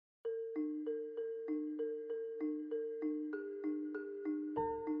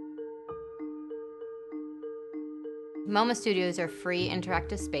MoMA Studios are free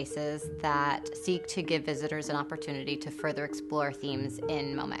interactive spaces that seek to give visitors an opportunity to further explore themes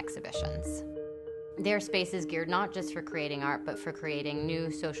in MoMA exhibitions. They're spaces geared not just for creating art, but for creating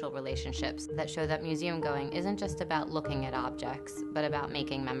new social relationships that show that museum going isn't just about looking at objects, but about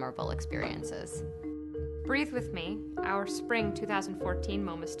making memorable experiences. Breathe With Me, our spring 2014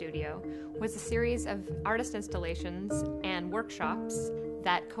 MoMA Studio, was a series of artist installations and workshops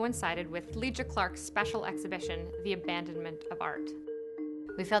that coincided with Lygia Clark's special exhibition, The Abandonment of Art.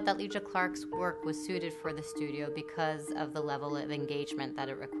 We felt that Lygia Clark's work was suited for the studio because of the level of engagement that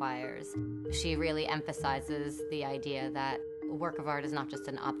it requires. She really emphasizes the idea that a work of art is not just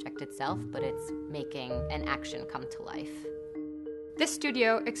an object itself, but it's making an action come to life. This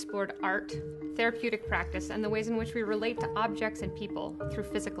studio explored art, therapeutic practice, and the ways in which we relate to objects and people through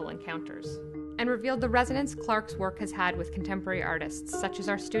physical encounters, and revealed the resonance Clark's work has had with contemporary artists, such as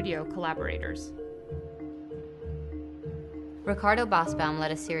our studio collaborators. Ricardo Basbaum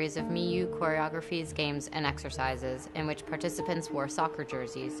led a series of Me You choreographies, games, and exercises in which participants wore soccer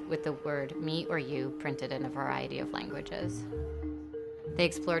jerseys with the word me or you printed in a variety of languages. They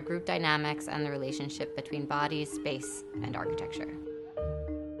explored group dynamics and the relationship between bodies, space, and architecture.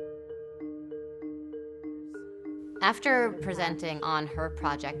 After presenting on her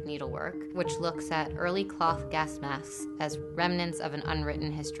project Needlework, which looks at early cloth gas masks as remnants of an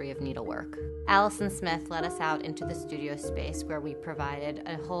unwritten history of needlework, Allison Smith led us out into the studio space where we provided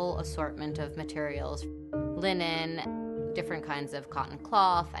a whole assortment of materials: linen, different kinds of cotton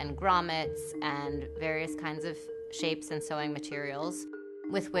cloth and grommets, and various kinds of shapes and sewing materials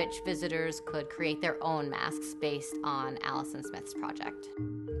with which visitors could create their own masks based on Allison Smith's project.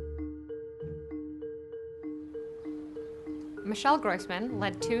 Michel Groisman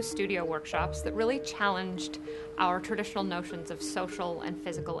led 2 studio workshops that really challenged our traditional notions of social and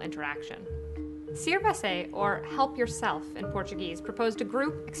physical interaction. Sirva-se, or Help Yourself in Portuguese, proposed a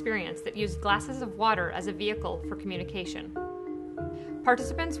group experience that used glasses of water as a vehicle for communication.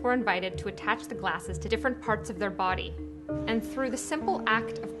 Participants were invited to attach the glasses to different parts of their body, and through the simple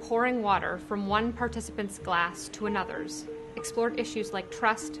act of pouring water from one participant's glass to another's, explored issues like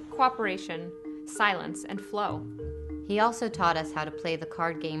trust, cooperation, silence, and flow. He also taught us how to play the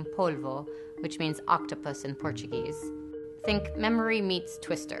card game polvo, which means octopus in Portuguese. Think memory meets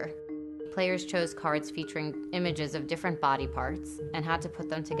Twister. Players chose cards featuring images of different body parts and had to put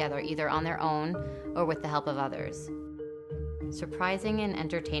them together either on their own or with the help of others. Surprising and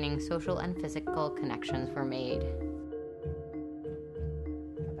entertaining social and physical connections were made.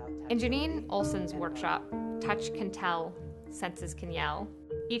 In Jeanine Oleson's workshop, Touch Can Tell, Senses Can Yell,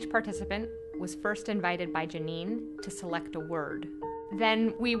 each participant was first invited by Jeanine to select a word.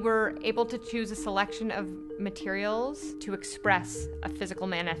 Then we were able to choose a selection of materials to express a physical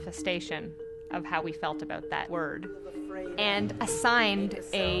manifestation of how we felt about that word, and assigned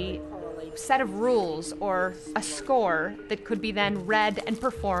a set of rules or a score that could be then read and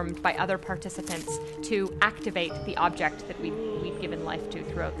performed by other participants to activate the object that we'd given life to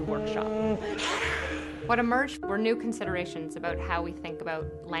throughout the workshop. What emerged were new considerations about how we think about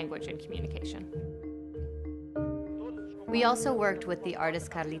language and communication. We also worked with the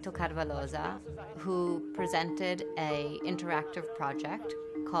artist Carlito Carvalhosa, who presented an interactive project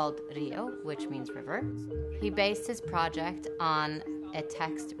called Rio, which means river. He based his project on a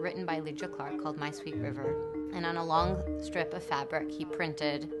text written by Lygia Clark called My Sweet River, and on a long strip of fabric he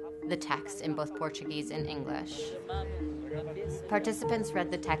printed the text in both Portuguese and English. Participants read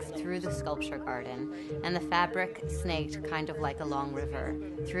the text through the sculpture garden, and the fabric snaked kind of like a long river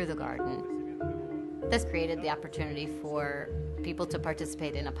through the garden. This created the opportunity for people to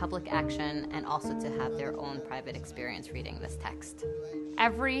participate in a public action and also to have their own private experience reading this text.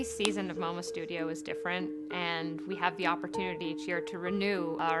 Every season of MoMA Studio is different, and we have the opportunity each year to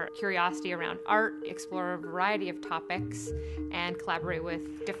renew our curiosity around art, explore a variety of topics, and collaborate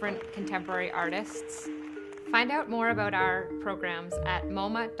with different contemporary artists. Find out more about our programs at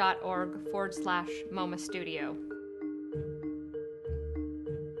moma.org/MoMA Studio.